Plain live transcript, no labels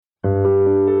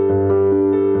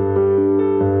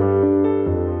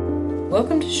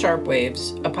Welcome to Sharp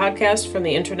Waves, a podcast from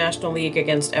the International League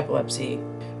Against Epilepsy.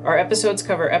 Our episodes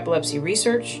cover epilepsy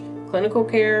research, clinical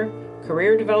care,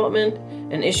 career development,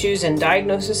 and issues in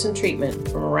diagnosis and treatment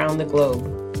from around the globe.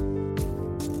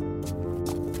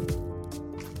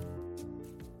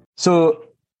 So,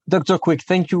 Dr. Quigg,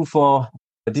 thank you for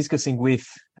discussing with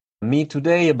me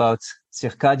today about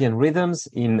circadian rhythms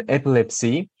in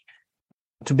epilepsy.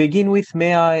 To begin with,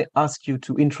 may I ask you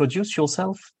to introduce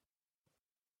yourself?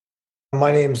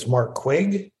 My name is Mark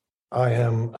Quigg. I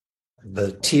am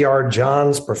the T.R.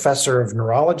 Johns Professor of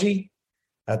Neurology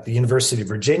at the University of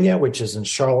Virginia, which is in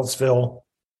Charlottesville,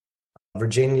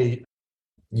 Virginia,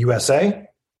 USA.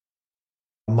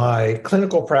 My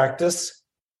clinical practice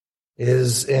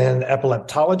is in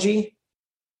epileptology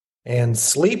and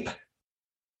sleep,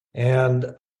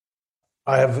 and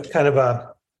I have kind of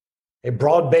a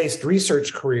broad-based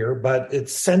research career, but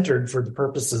it's centered for the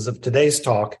purposes of today's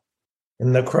talk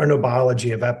in the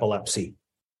chronobiology of epilepsy.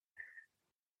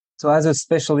 So as a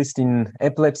specialist in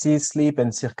epilepsy, sleep,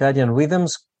 and circadian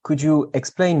rhythms, could you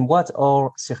explain what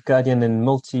are circadian and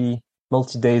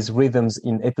multi-days rhythms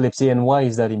in epilepsy and why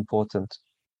is that important?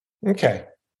 Okay.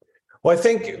 Well, I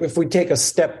think if we take a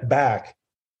step back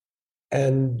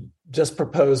and just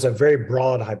propose a very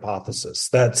broad hypothesis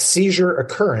that seizure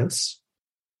occurrence,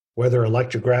 whether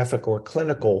electrographic or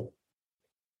clinical,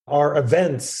 are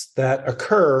events that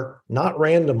occur not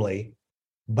randomly,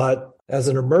 but as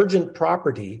an emergent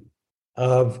property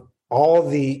of all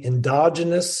the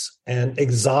endogenous and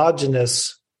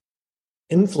exogenous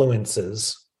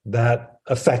influences that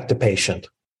affect a patient.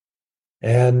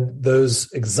 And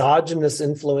those exogenous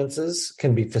influences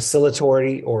can be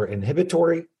facilitatory or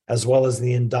inhibitory, as well as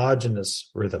the endogenous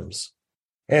rhythms.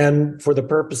 And for the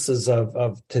purposes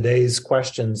of today's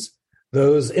questions,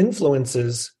 those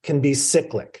influences can be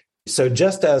cyclic. So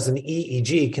just as an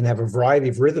EEG can have a variety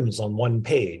of rhythms on one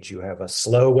page, you have a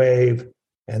slow wave,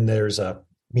 and there's a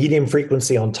medium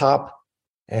frequency on top,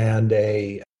 and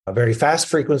a very fast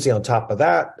frequency on top of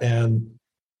that. And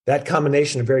that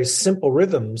combination of very simple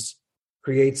rhythms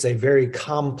creates a very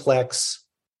complex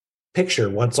picture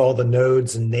once all the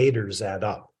nodes and naders add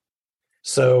up.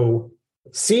 So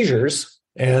seizures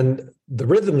and the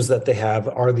rhythms that they have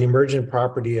are the emergent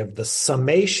property of the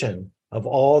summation of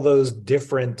all those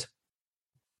different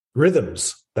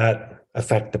rhythms that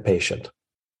affect the patient.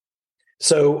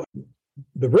 So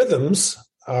the rhythms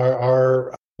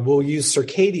are we'll use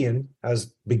circadian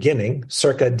as beginning,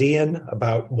 circadian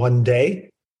about 1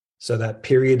 day. So that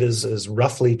period is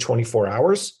roughly 24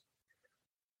 hours.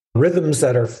 Rhythms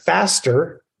that are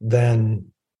faster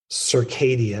than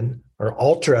circadian or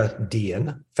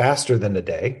ultradian, faster than a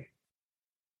day,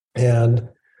 and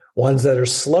ones that are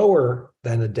slower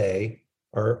than a day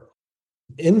are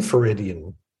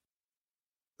infradian.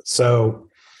 So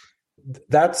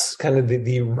that's kind of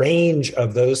the range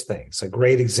of those things. A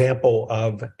great example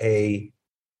of a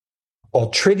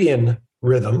ultradian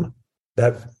rhythm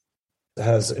that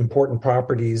has important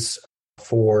properties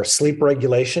for sleep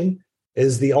regulation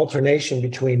is the alternation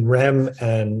between REM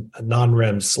and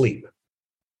non-REM sleep.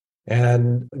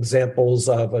 And examples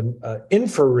of an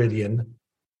infradian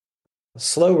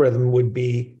slow rhythm would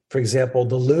be, for example,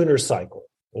 the lunar cycle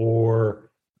or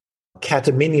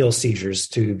catamenial seizures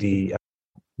to the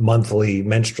monthly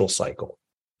menstrual cycle.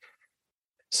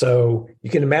 So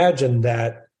you can imagine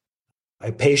that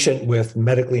a patient with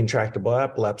medically intractable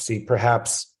epilepsy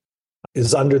perhaps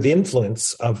is under the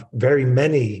influence of very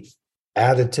many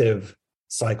additive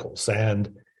cycles.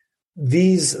 And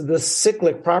the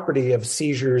cyclic property of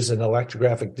seizures and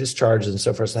electrographic discharge and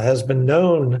so forth has been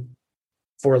known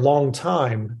for a long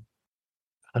time,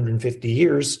 150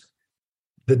 years.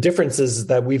 The difference is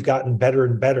that we've gotten better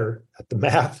and better at the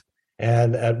math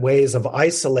and at ways of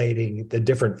isolating the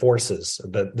different forces,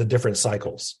 the different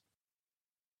cycles.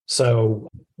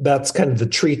 So that's kind of the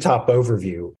treetop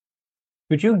overview.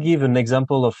 Could you give an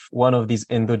example of one of these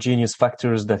endogenous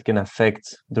factors that can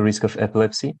affect the risk of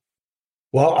epilepsy?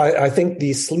 Well, I think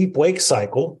the sleep-wake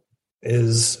cycle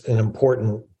is an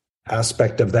important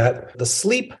aspect of that. The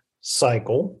sleep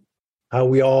cycle, how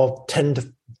we all tend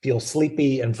to feel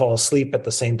sleepy and fall asleep at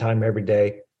the same time every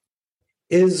day,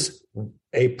 is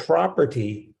a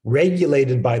property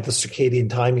regulated by the circadian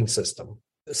timing system.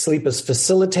 Sleep is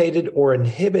facilitated or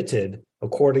inhibited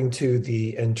according to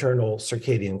the internal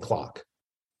circadian clock.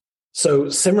 So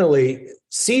similarly,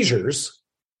 seizures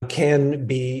can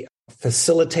be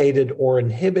facilitated or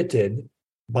inhibited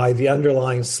by the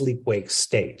underlying sleep-wake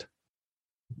state.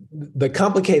 The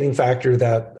complicating factor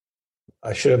that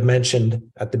I should have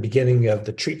mentioned at the beginning of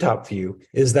the treetop view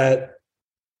is that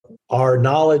our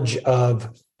knowledge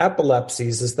of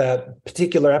epilepsies is that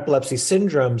particular epilepsy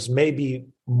syndromes may be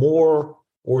more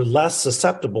or less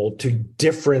susceptible to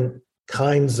different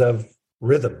kinds of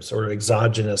rhythms or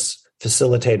exogenous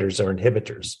facilitators or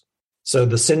inhibitors. So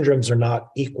the syndromes are not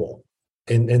equal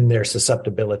in their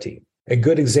susceptibility. A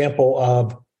good example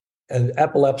of an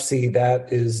epilepsy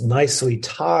that is nicely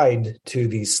tied to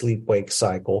the sleep-wake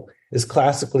cycle is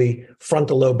classically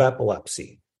frontal lobe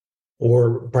epilepsy,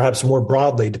 or perhaps more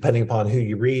broadly, depending upon who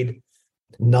you read,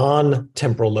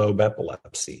 non-temporal lobe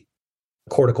epilepsy,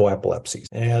 cortical epilepsies.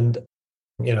 And,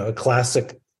 a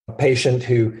classic patient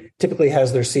who typically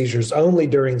has their seizures only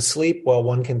during sleep, well,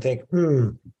 one can think,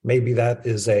 maybe that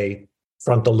is a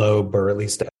frontal lobe or at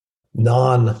least a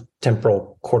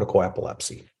non-temporal cortical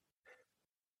epilepsy.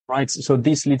 Right. So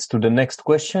this leads to the next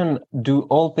question. Do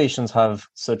all patients have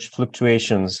such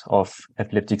fluctuations of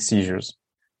epileptic seizures?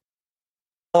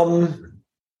 I'm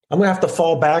going to have to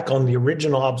fall back on the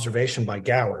original observation by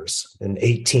Gowers in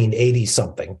 1880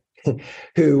 something,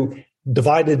 who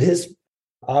divided his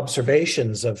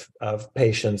observations of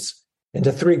patients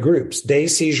into three groups: day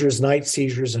seizures, night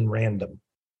seizures, and random.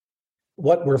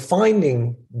 What we're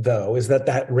finding, though, is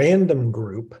that random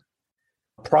group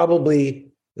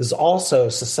probably is also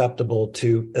susceptible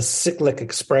to a cyclic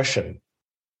expression.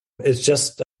 It's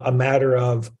just a matter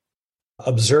of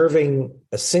observing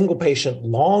a single patient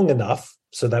long enough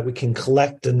so that we can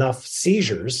collect enough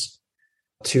seizures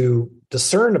to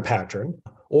discern a pattern,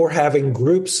 or having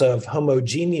groups of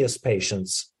homogeneous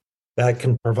patients that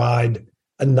can provide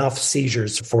enough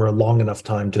seizures for a long enough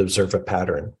time to observe a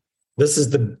pattern. This is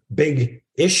the big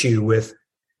issue with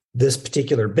this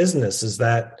particular business, is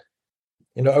that,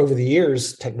 over the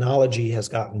years, technology has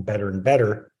gotten better and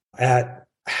better at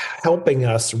helping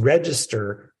us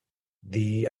register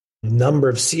the number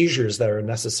of seizures that are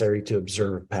necessary to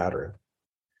observe a pattern.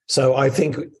 So I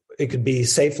think it could be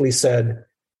safely said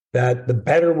that the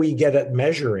better we get at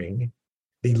measuring,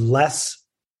 the less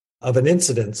of an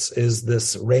incidence is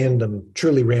this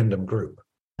truly random group.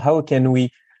 How can we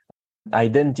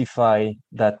identify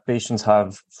that patients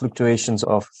have fluctuations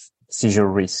of seizure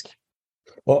risk?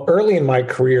 Well, early in my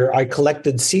career, I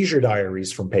collected seizure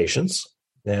diaries from patients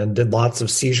and did lots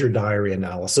of seizure diary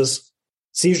analysis.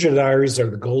 Seizure diaries are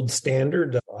the gold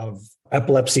standard of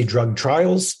epilepsy drug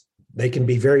trials. They can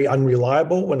be very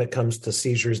unreliable when it comes to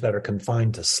seizures that are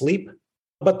confined to sleep.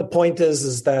 But the point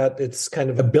is that it's kind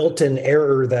of a built-in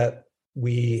error that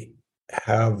we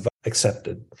have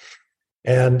accepted.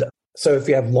 And so if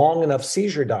you have long enough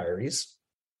seizure diaries,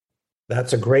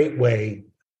 that's a great way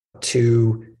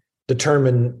to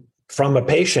determine from a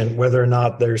patient whether or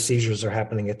not their seizures are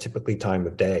happening at typically time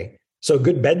of day. So a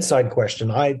good bedside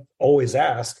question I always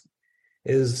ask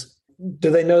is, do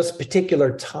they notice a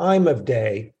particular time of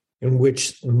day in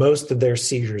which most of their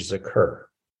seizures occur?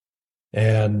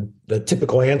 And the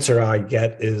typical answer I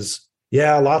get is,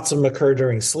 yeah, lots of them occur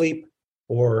during sleep,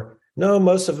 or no,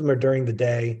 most of them are during the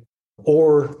day,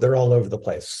 or they're all over the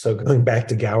place. So going back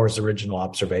to Gower's original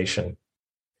observation.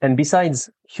 And besides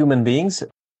human beings,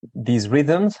 these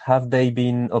rhythms, have they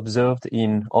been observed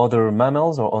in other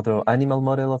mammals or other animal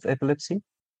models of epilepsy?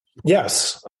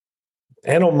 Yes.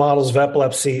 Animal models of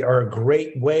epilepsy are a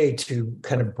great way to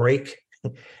kind of break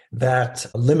that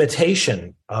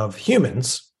limitation of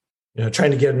humans, trying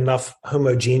to get enough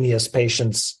homogeneous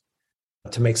patients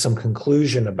to make some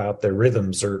conclusion about their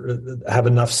rhythms or have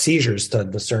enough seizures to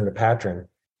discern a pattern.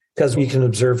 Because we can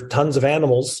observe tons of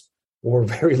animals over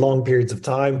very long periods of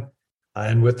time,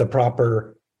 and with the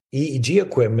proper EEG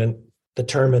equipment,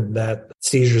 determine that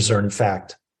seizures are in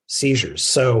fact seizures.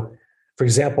 So, for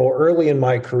example, early in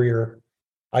my career,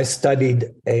 I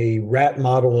studied a rat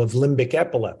model of limbic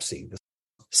epilepsy, the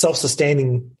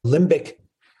self-sustaining limbic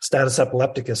status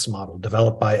epilepticus model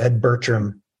developed by Ed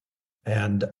Bertram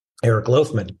and Eric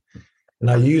Lothman.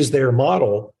 And I used their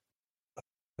model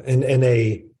in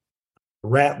a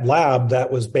rat lab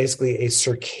that was basically a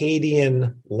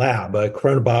circadian lab, a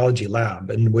chronobiology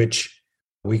lab, in which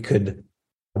we could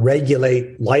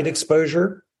regulate light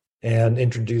exposure and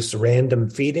introduce random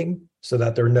feeding so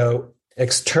that there are no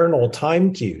external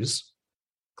time cues,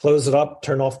 close it up,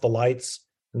 turn off the lights,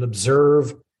 and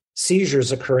observe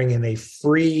seizures occurring in a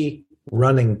free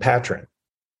running pattern,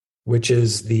 which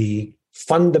is the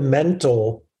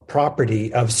fundamental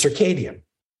property of circadian.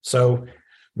 So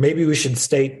maybe we should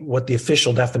state what the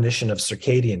official definition of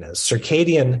circadian is.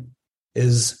 Circadian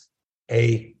is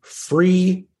a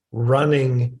free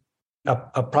running,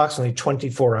 approximately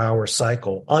 24-hour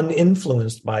cycle,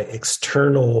 uninfluenced by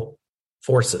external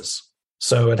forces.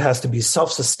 So it has to be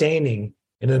self-sustaining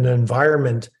in an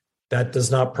environment that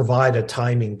does not provide a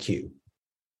timing cue.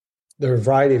 There are a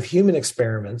variety of human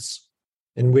experiments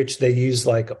in which they use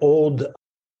like old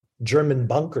German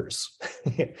bunkers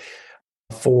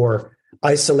for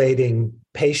isolating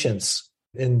patients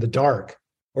in the dark,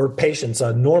 or patients,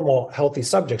 normal, healthy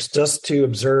subjects, just to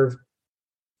observe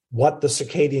what the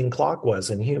circadian clock was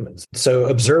in humans. So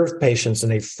observe patients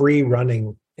in a free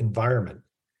running environment.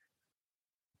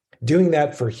 Doing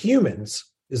that for humans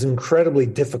is incredibly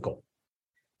difficult.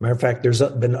 Matter of fact, there's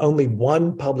been only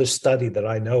one published study that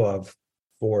I know of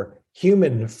for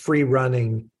human free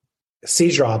running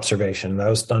seizure observation. That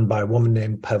was done by a woman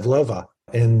named Pavlova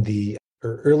in the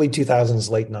early 2000s,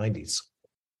 late 90s,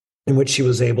 in which she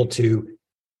was able to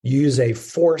use a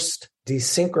forced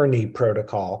desynchrony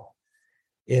protocol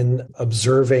in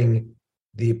observing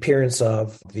the appearance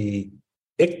of the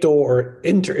ictal or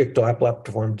interictal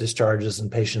epileptiform discharges in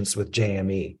patients with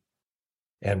JME,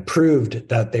 and proved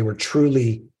that they were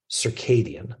truly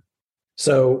circadian.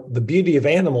 So the beauty of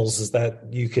animals is that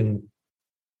you can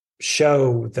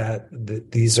show that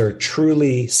these are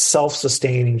truly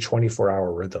self-sustaining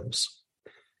 24-hour rhythms.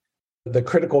 The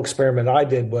critical experiment I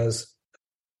did was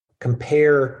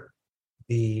compare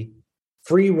the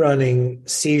free-running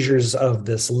seizures of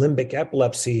this limbic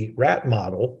epilepsy rat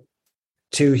model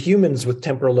to humans with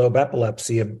temporal lobe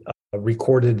epilepsy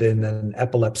recorded in an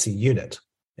epilepsy unit,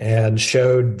 and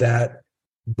showed that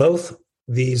both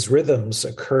these rhythms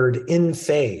occurred in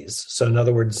phase. So in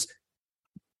other words,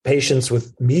 patients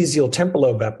with mesial temporal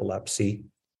lobe epilepsy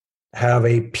have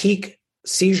a peak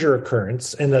seizure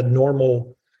occurrence in a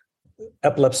normal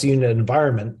epilepsy unit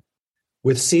environment,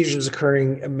 with seizures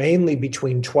occurring mainly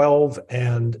between 12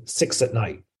 and 6 at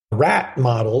night. Rat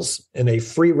models in a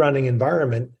free-running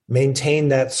environment maintain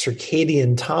that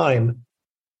circadian time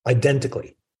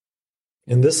identically.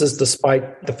 And this is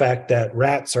despite the fact that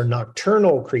rats are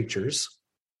nocturnal creatures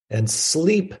and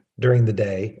sleep during the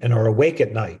day and are awake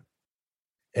at night.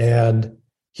 And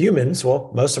humans,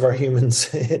 well, most of our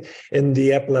humans in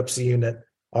the epilepsy unit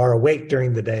are awake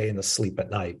during the day and asleep at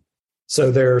night.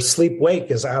 So their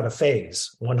sleep-wake is out of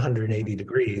phase, 180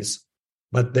 degrees,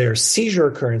 but their seizure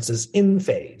occurrence is in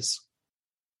phase,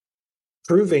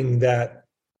 proving that,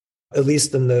 at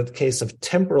least in the case of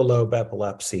temporal lobe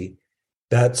epilepsy,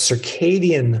 that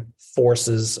circadian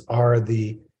forces are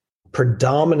the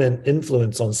predominant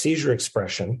influence on seizure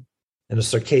expression in a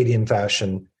circadian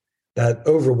fashion that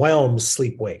overwhelms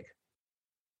sleep-wake.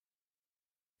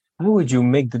 How would you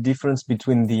make the difference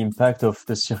between the impact of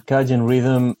the circadian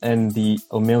rhythm and the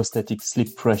homeostatic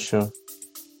sleep pressure?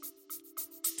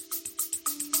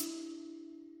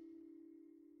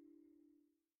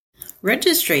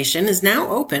 Registration is now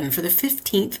open for the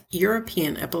 15th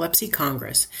European Epilepsy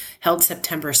Congress, held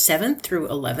September 7th through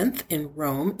 11th in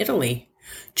Rome, Italy.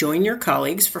 Join your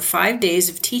colleagues for 5 days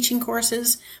of teaching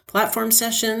courses, platform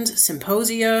sessions,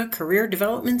 symposia, career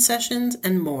development sessions,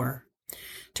 and more.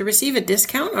 To receive a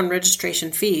discount on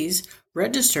registration fees,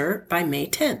 register by May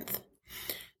 10th.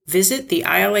 Visit the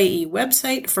ILAE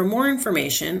website for more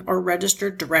information or register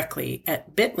directly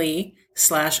at bit.ly/ILAE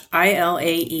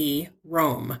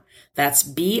Rome. That's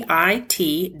bit.ly/ILAE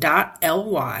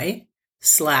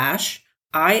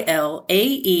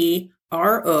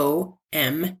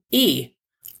ROME.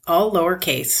 All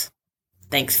lowercase.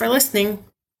 Thanks for listening.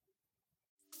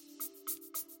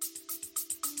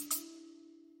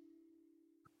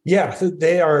 Yeah,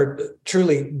 they are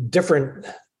truly different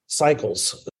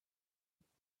cycles.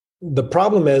 The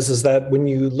problem is that when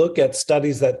you look at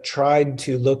studies that tried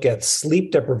to look at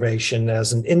sleep deprivation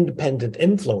as an independent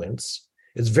influence,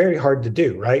 it's very hard to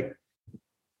do, right?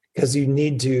 Because you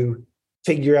need to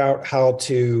figure out how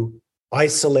to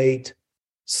isolate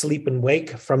sleep and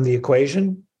wake from the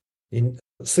equation.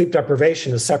 Sleep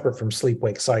deprivation is separate from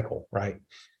sleep-wake cycle, right?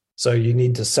 So you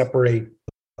need to separate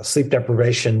sleep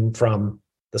deprivation from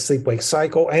the sleep-wake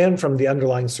cycle and from the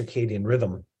underlying circadian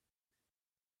rhythm.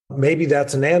 Maybe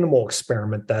that's an animal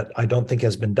experiment that I don't think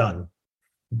has been done.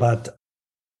 But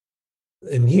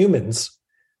in humans,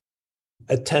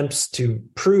 attempts to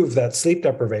prove that sleep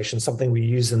deprivation, something we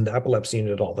use in the epilepsy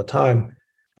unit all the time,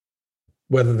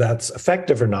 whether that's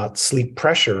effective or not, sleep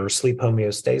pressure or sleep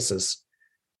homeostasis,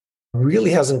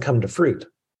 really hasn't come to fruit.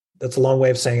 That's a long way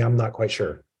of saying I'm not quite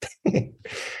sure.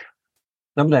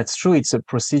 No, that's true. It's a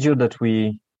procedure that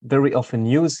we very often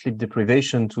use, sleep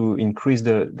deprivation, to increase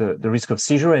the risk of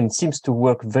seizure, and it seems to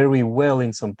work very well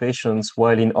in some patients,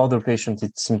 while in other patients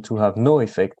it seems to have no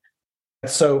effect.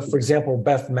 So, for example,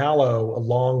 Beth Mallow, a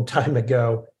long time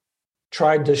ago,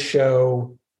 tried to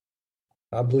show,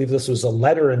 I believe this was a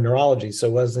letter in neurology, so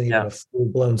it wasn't even a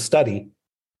full-blown study,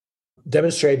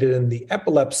 demonstrated in the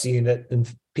epilepsy unit in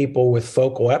people with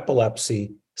focal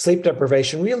epilepsy, sleep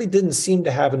deprivation really didn't seem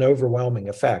to have an overwhelming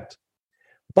effect.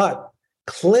 But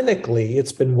clinically,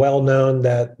 it's been well known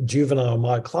that juvenile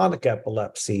myoclonic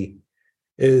epilepsy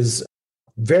is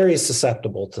very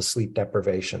susceptible to sleep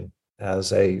deprivation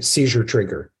as a seizure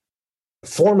trigger.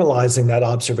 Formalizing that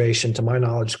observation, to my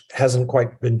knowledge, hasn't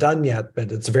quite been done yet,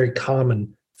 but it's a very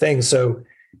common thing. So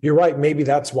you're right, maybe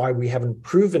that's why we haven't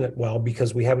proven it well,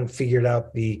 because we haven't figured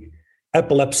out the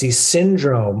epilepsy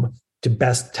syndrome to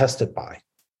best test it by.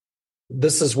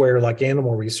 This is where like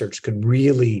animal research could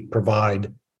really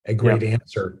provide a great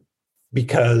answer,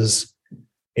 because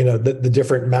the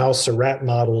different mouse or rat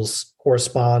models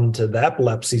correspond to the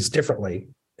epilepsies differently,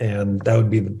 and that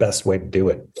would be the best way to do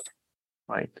it.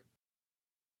 Right.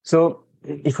 So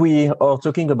if we are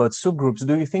talking about subgroups,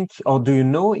 do you think, or do you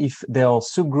know if there are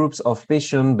subgroups of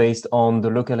patients based on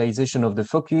the localization of the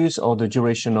focus or the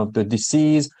duration of the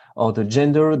disease or the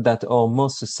gender that are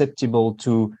most susceptible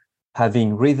to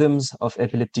having rhythms of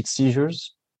epileptic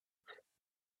seizures?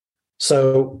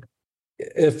 So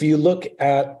if you look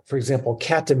at, for example,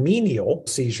 catamenial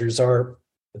seizures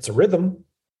it's a rhythm.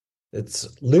 It's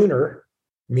lunar,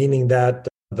 meaning that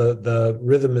the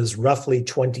rhythm is roughly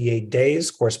 28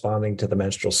 days corresponding to the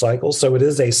menstrual cycle. So it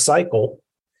is a cycle.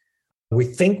 We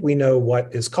think we know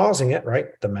what is causing it, right?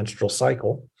 The menstrual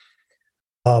cycle.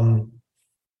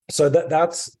 So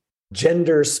that's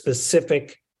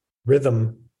gender-specific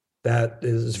rhythm that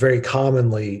is very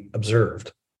commonly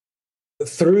observed.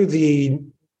 Through the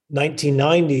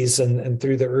 1990s and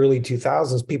through the early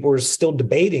 2000s, people were still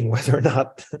debating whether or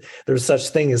not there's such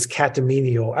thing as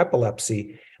catamenial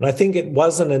epilepsy. And I think it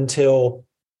wasn't until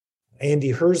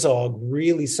Andy Herzog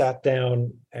really sat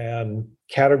down and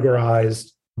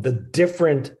categorized the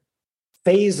different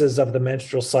phases of the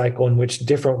menstrual cycle in which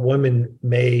different women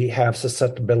may have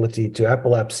susceptibility to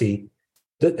epilepsy,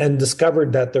 and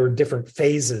discovered that there were different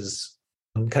phases,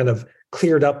 and kind of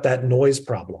cleared up that noise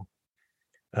problem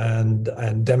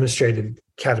and demonstrated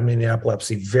catamenial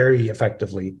epilepsy very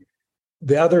effectively.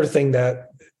 The other thing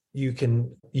that you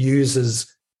can use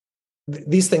is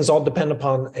these things all depend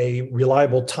upon a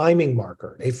reliable timing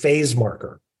marker, a phase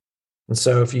marker. And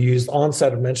so if you use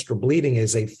onset of menstrual bleeding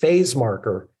as a phase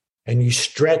marker and you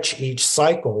stretch each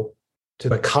cycle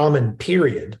to a common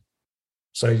period,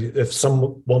 so if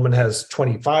some woman has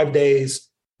 25 days,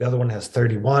 the other one has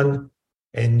 31,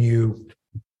 and you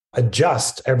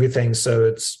adjust everything so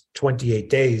it's 28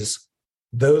 days,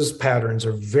 those patterns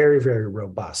are very, very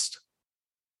robust.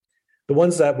 The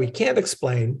ones that we can't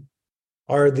explain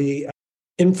are the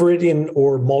infraridian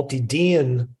or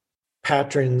multidian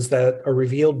patterns that are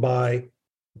revealed by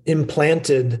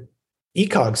implanted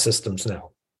ECOG systems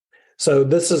now. So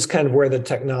this is kind of where the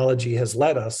technology has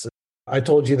led us. I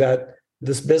told you that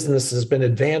this business has been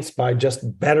advanced by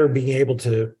just better being able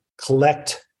to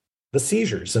collect the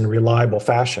seizures in a reliable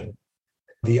fashion.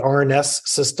 The RNS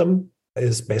system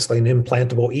is basically an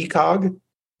implantable ECOG,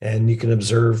 and you can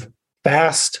observe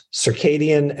fast,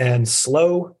 circadian, and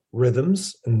slow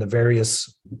rhythms in the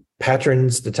various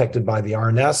patterns detected by the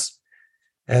RNS.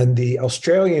 And the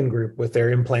Australian group with their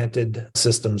implanted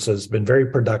systems has been very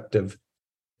productive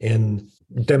in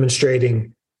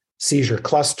demonstrating seizure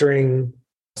clustering,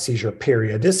 seizure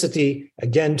periodicity,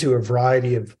 again, to a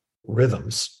variety of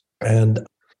rhythms. And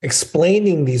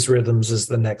explaining these rhythms is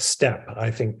the next step.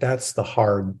 I think that's the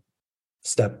hard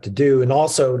step to do. And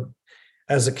also,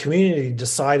 as a community,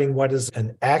 deciding what is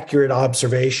an accurate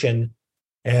observation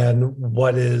and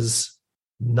what is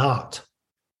not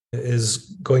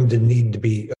is going to need to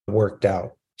be worked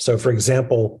out. So, for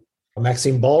example,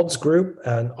 Maxine Bald's group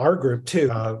and our group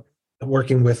too,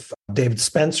 working with David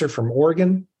Spencer from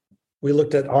Oregon, we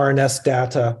looked at RNS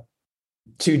data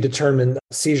to determine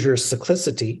seizure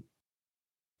cyclicity.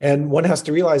 And one has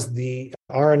to realize the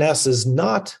RNS is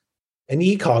not an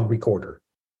ECOG recorder.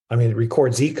 I mean, it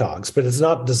records ECOGs, but it's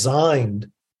not designed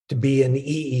to be an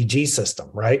EEG system,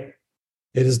 right?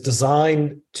 It is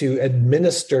designed to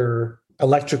administer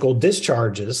electrical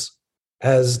discharges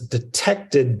as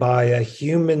detected by a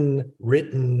human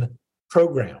written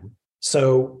program.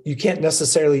 So you can't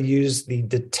necessarily use the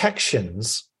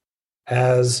detections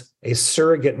as a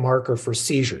surrogate marker for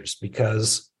seizures,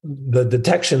 because the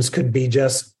detections could be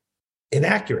just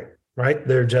inaccurate, right?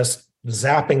 They're just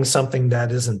zapping something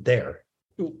that isn't there.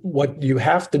 What you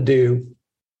have to do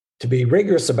to be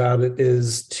rigorous about it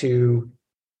is to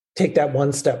take that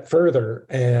one step further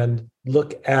and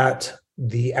look at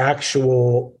the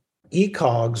actual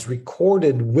ECOGs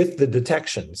recorded with the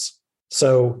detections.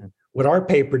 So what our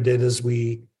paper did is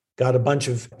we got a bunch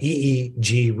of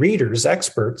EEG readers,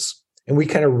 experts, and we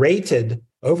kind of rated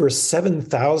over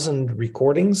 7,000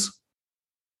 recordings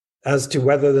as to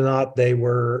whether or not they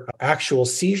were actual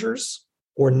seizures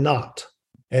or not.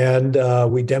 And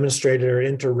we demonstrated our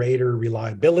inter-rater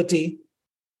reliability.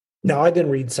 Now, I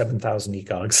didn't read 7,000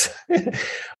 ECOGs.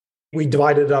 We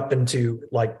divided it up into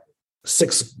like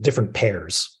 6 different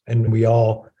pairs, and we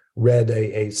all read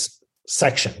a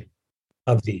section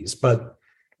of these. But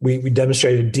we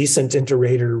demonstrated decent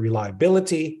inter-rater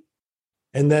reliability,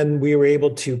 and then we were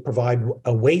able to provide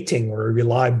a weighting or a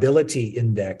reliability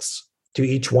index to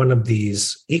each one of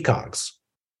these ECOGs.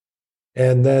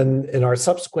 And then in our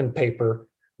subsequent paper,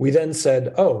 we then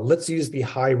said, oh, let's use the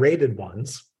high-rated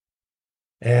ones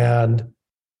and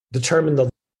determine the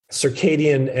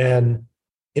circadian and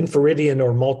infraridian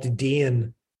or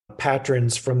multidian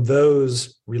patterns from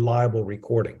those reliable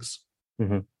recordings.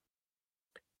 Mm-hmm.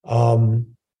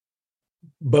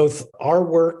 Both our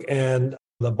work and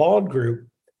the Bald group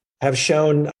have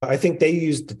shown, I think they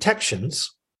use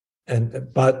detections,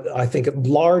 but I think it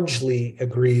largely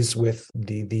agrees with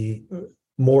the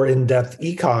more in-depth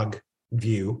ECOG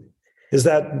view, is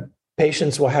that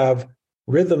patients will have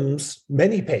rhythms,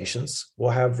 many patients will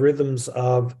have rhythms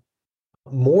of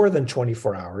more than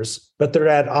 24 hours, but they're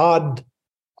at odd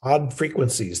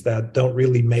frequencies that don't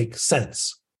really make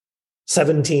sense.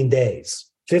 17 days,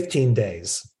 15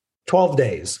 days, 12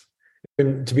 days.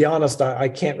 And to be honest, I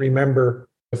can't remember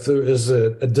if there is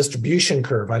a distribution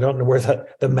curve. I don't know where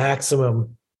the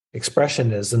maximum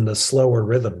expression is in the slower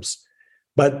rhythms.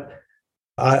 But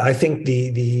I think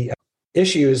the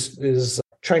issue is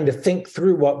trying to think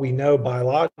through what we know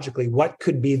biologically, what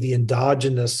could be the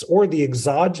endogenous or the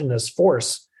exogenous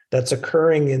force that's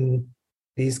occurring in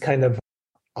these kind of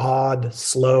odd,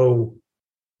 slow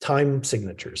time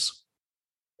signatures.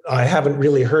 I haven't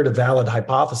really heard a valid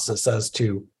hypothesis as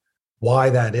to why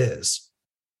that is.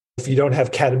 If you don't have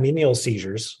catamenial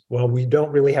seizures, well, we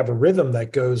don't really have a rhythm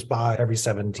that goes by every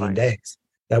 17 days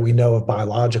that we know of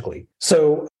biologically.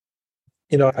 So,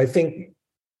 I think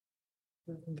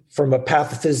from a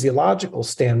pathophysiological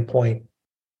standpoint,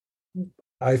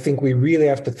 I think we really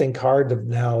have to think hard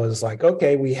now is like,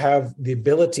 okay, we have the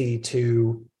ability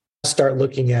to start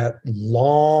looking at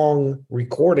long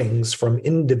recordings from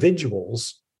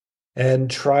individuals and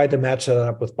try to match that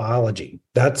up with biology.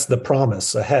 That's the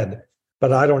promise ahead.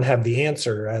 But I don't have the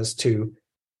answer as to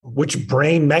which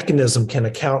brain mechanism can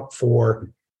account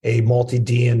for a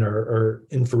multidian or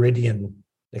infraridian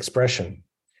expression.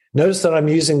 Notice that I'm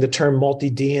using the term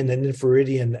multidian and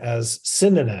infraridian as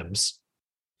synonyms.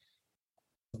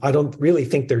 I don't really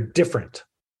think they're different.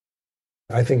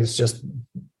 I think it's just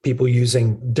people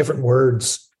using different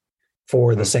words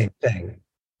for the same thing.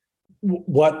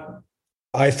 What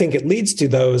I think it leads to,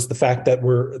 though, is the fact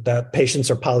that patients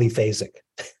are polyphasic.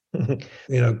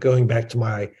 Going back to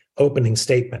my opening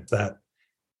statement that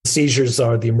seizures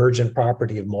are the emergent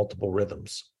property of multiple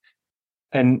rhythms.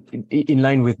 And in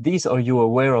line with this, are you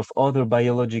aware of other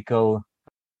biological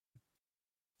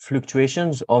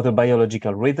fluctuations, other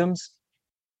biological rhythms?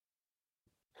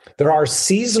 There are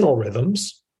seasonal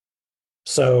rhythms.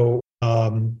 So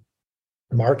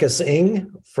Marcus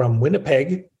Ng from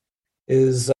Winnipeg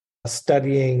is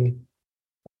studying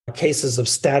cases of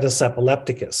status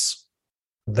epilepticus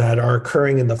that are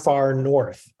occurring in the far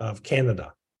north of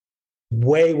Canada,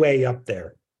 way, way up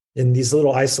there in these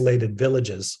little isolated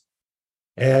villages.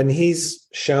 And he's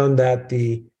shown that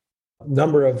the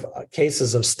number of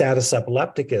cases of status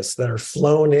epilepticus that are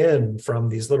flown in from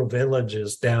these little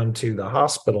villages down to the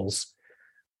hospitals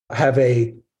have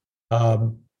a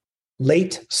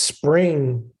late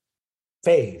spring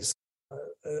phase.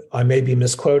 I may be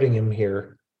misquoting him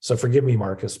here, so forgive me,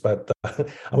 Marcus, but I'm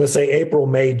going to say April,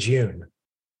 May, June.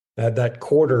 That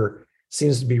quarter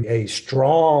seems to be a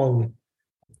strong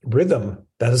rhythm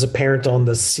that is apparent on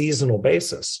the seasonal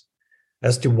basis.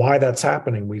 As to why that's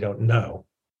happening, we don't know.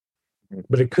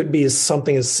 But it could be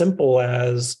something as simple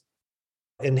as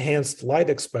enhanced light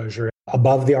exposure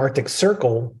above the Arctic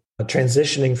Circle,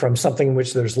 transitioning from something in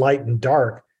which there's light and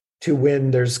dark to when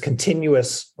there's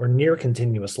continuous or near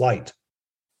continuous light.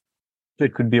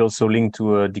 It could be also linked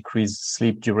to a decreased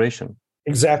sleep duration.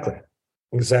 Exactly.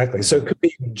 So it could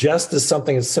be just as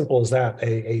something as simple as that,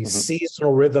 a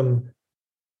seasonal rhythm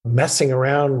messing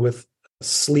around with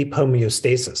sleep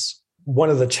homeostasis. One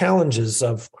of the challenges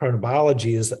of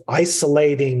chronobiology is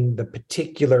isolating the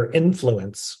particular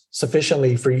influence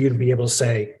sufficiently for you to be able to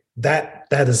say that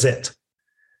is it.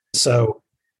 So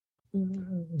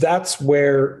that's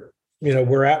where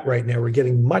we're at right now. We're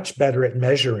getting much better at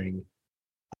measuring.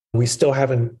 We still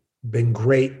haven't been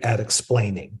great at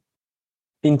explaining.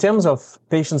 In terms of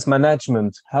patients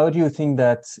management, how do you think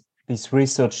that this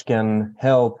research can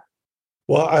help?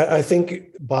 Well, I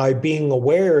think by being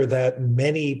aware that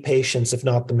many patients, if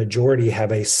not the majority,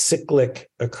 have a cyclic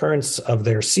occurrence of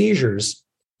their seizures,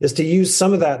 is to use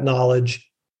some of that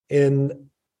knowledge in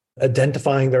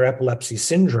identifying their epilepsy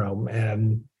syndrome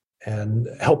and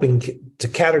helping to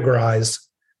categorize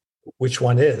which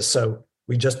one is. So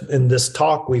we just, in this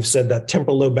talk, we've said that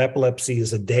temporal lobe epilepsy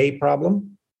is a day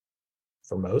problem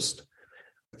for most.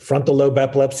 Frontal lobe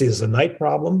epilepsy is a night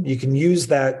problem. You can use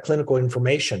that clinical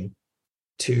information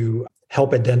to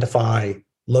help identify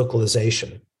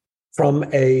localization. From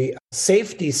a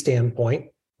safety standpoint,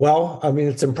 well, I mean,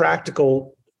 it's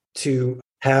impractical to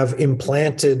have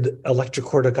implanted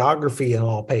electrocorticography in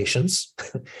all patients.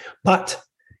 But,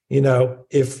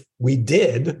 if we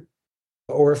did,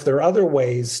 or if there are other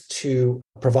ways to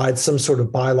provide some sort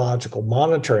of biological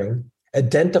monitoring,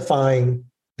 identifying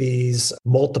these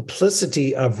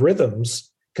multiplicity of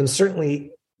rhythms can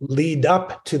certainly lead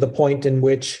up to the point in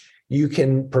which you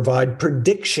can provide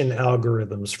prediction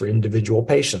algorithms for individual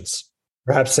patients.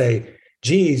 Perhaps say,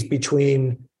 geez,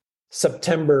 between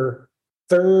September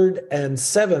 3rd and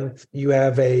 7th, you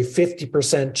have a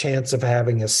 50% chance of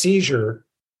having a seizure,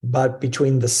 but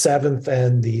between the 7th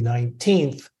and the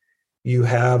 19th, you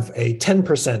have a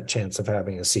 10% chance of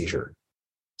having a seizure.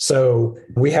 So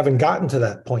we haven't gotten to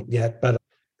that point yet, but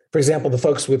for example, the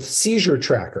folks with Seizure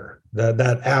Tracker,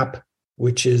 that app,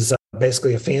 which is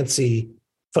basically a fancy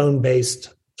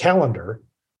phone-based calendar,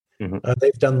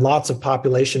 they've done lots of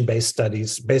population-based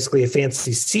studies, basically a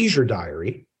fancy seizure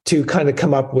diary, to kind of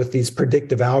come up with these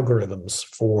predictive algorithms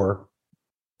for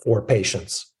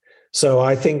patients. So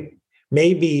I think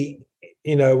maybe,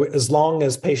 as long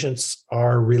as patients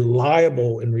are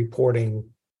reliable in reporting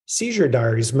seizure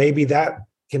diaries, maybe that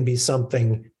can be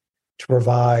something to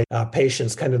provide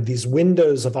patients kind of these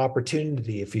windows of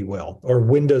opportunity, if you will, or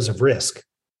windows of risk.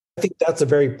 I think that's a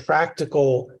very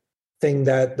practical thing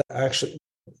that actually,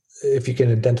 if you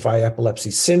can identify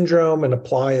epilepsy syndrome and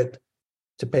apply it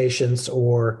to patients,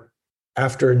 or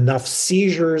after enough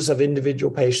seizures of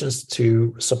individual patients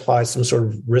to supply some sort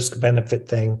of risk-benefit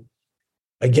thing.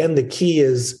 Again, the key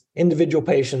is individual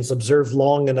patients observed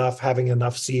long enough having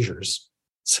enough seizures.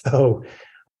 So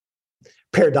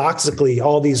paradoxically,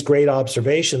 all these great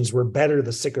observations were better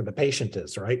the sicker the patient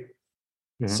is, right?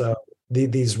 Mm-hmm. So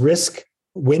these risk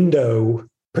window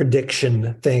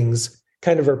prediction things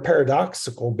kind of are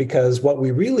paradoxical, because what we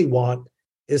really want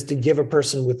is to give a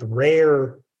person with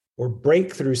rare or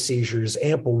breakthrough seizures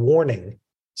ample warning.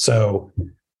 So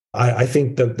I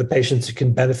think the patients who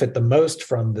can benefit the most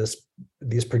from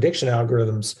these prediction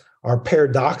algorithms are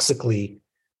paradoxically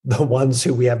the ones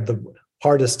who we have the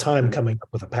hardest time coming up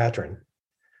with a pattern.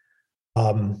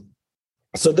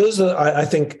 So those are, I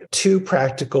think, two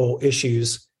practical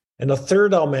issues. And a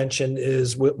third I'll mention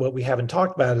is what we haven't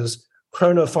talked about is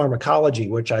chronopharmacology,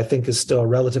 which I think is still a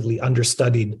relatively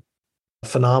understudied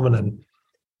phenomenon,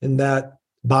 in that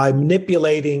by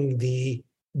manipulating the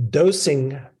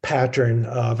dosing pattern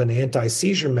of an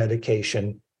anti-seizure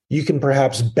medication, you can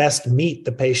perhaps best meet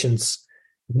the patient's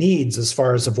needs as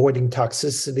far as avoiding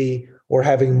toxicity or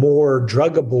having more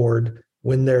drug aboard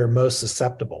when they're most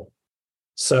susceptible.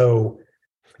 So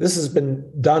this has been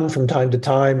done from time to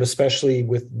time, especially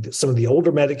with some of the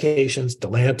older medications,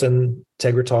 Dilantin,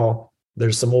 Tegretol.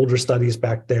 There's some older studies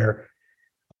back there.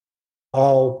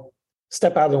 I'll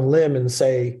step out on a limb and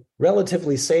say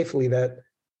relatively safely that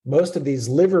most of these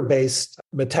liver-based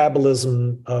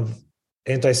metabolism of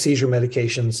anti-seizure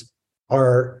medications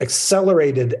are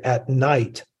accelerated at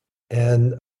night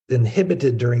and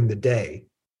inhibited during the day.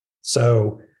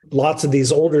 So lots of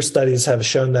these older studies have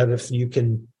shown that if you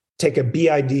can take a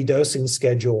BID dosing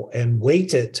schedule and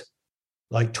weight it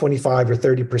like 25 or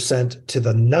 30% to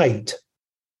the night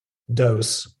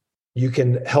dose, you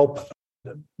can help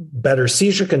better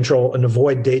seizure control and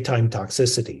avoid daytime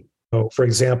toxicity. So, for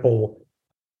example,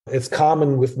 it's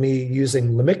common with me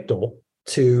using Lamictal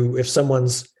to, if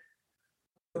someone's,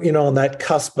 on that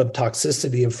cusp of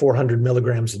toxicity of 400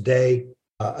 milligrams a day,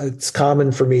 it's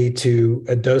common for me to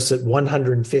dose it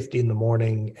 150 in the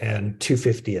morning and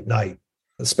 250 at night,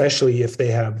 especially if they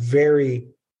have very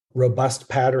robust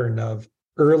pattern of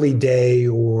early day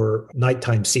or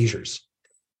nighttime seizures.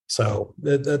 So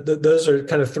those are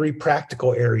kind of three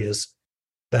practical areas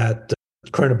that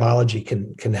chronobiology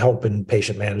can help in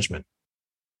patient management.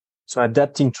 So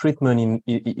adapting treatment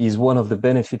is one of the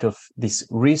benefits of this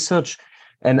research.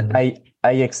 And mm-hmm.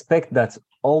 I expect that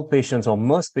all patients or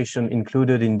most patients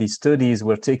included in these studies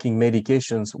were taking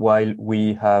medications while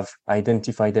we have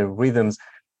identified their rhythms.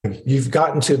 You've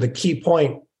gotten to the key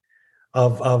point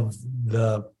of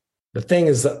the thing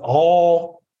is that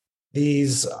all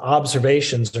these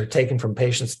observations are taken from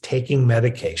patients taking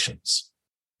medications.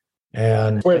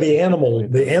 And where the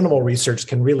animal research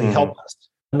can really mm-hmm. help us.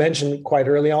 I mentioned quite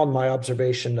early on my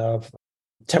observation of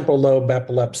temporal lobe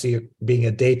epilepsy being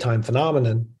a daytime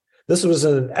phenomenon. This was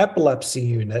in an epilepsy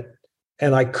unit,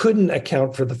 and I couldn't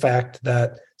account for the fact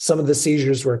that some of the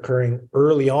seizures were occurring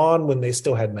early on when they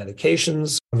still had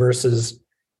medications versus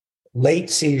late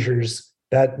seizures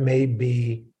that may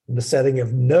be in the setting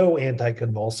of no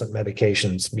anticonvulsant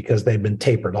medications because they've been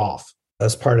tapered off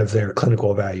as part of their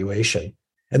clinical evaluation.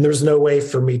 And there's no way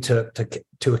for me to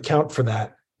account for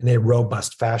that in a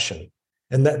robust fashion.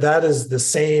 And that is the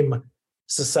same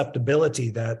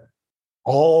susceptibility that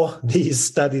all these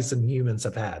studies in humans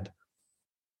have had.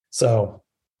 So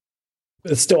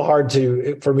it's still hard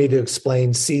for me to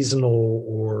explain seasonal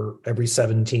or every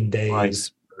 17 days right.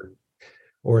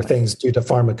 or things due to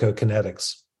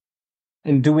pharmacokinetics.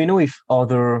 And do we know if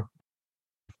other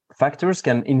factors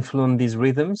can influence these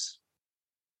rhythms?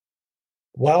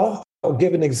 Well, I'll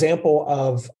give an example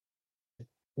of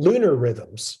lunar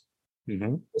rhythms.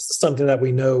 Mm-hmm. This is something that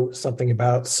we know something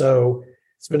about. So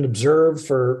it's been observed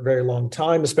for a very long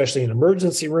time, especially in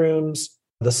emergency rooms.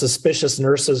 The suspicious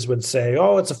nurses would say,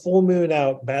 oh, it's a full moon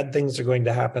out, bad things are going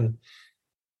to happen.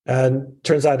 And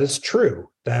turns out it's true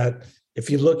that if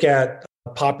you look at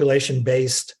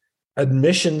population-based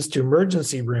admissions to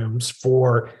emergency rooms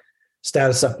for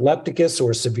status epilepticus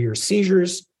or severe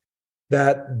seizures,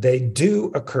 that they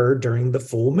do occur during the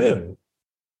full moon.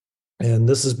 And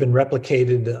this has been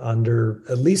replicated under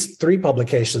at least 3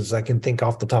 publications I can think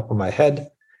off the top of my head.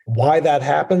 Why that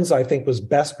happens, I think, was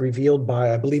best revealed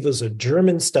by, I believe it was a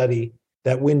German study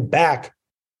that went back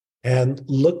and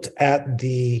looked at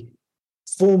the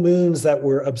full moons that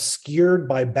were obscured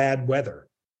by bad weather.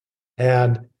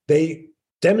 And they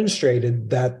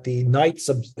demonstrated that the nights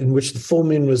in which the full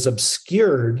moon was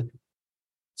obscured,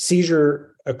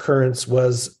 seizure occurrence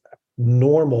was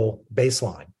normal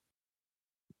baseline.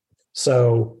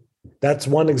 So that's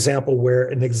one example where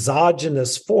an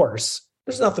exogenous force,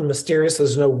 there's nothing mysterious,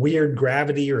 there's no weird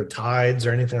gravity or tides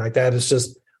or anything like that. It's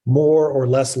just more or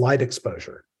less light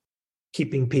exposure,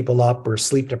 keeping people up or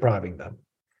sleep depriving them.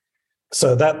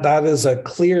 So that is a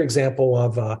clear example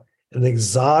of an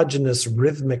exogenous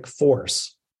rhythmic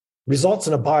force. Results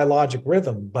in a biologic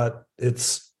rhythm, but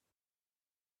it's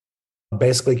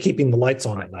basically keeping the lights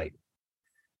on at night.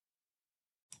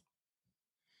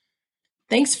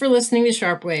 Thanks for listening to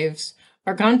Sharpwaves.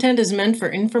 Our content is meant for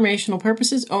informational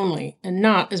purposes only and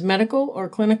not as medical or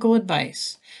clinical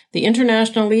advice. The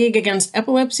International League Against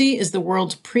Epilepsy is the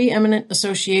world's preeminent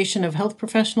association of health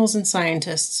professionals and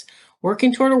scientists,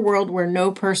 working toward a world where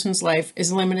no person's life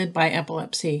is limited by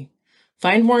epilepsy.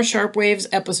 Find more Sharpwaves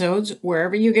episodes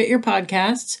wherever you get your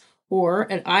podcasts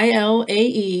or at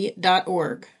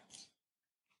ilae.org.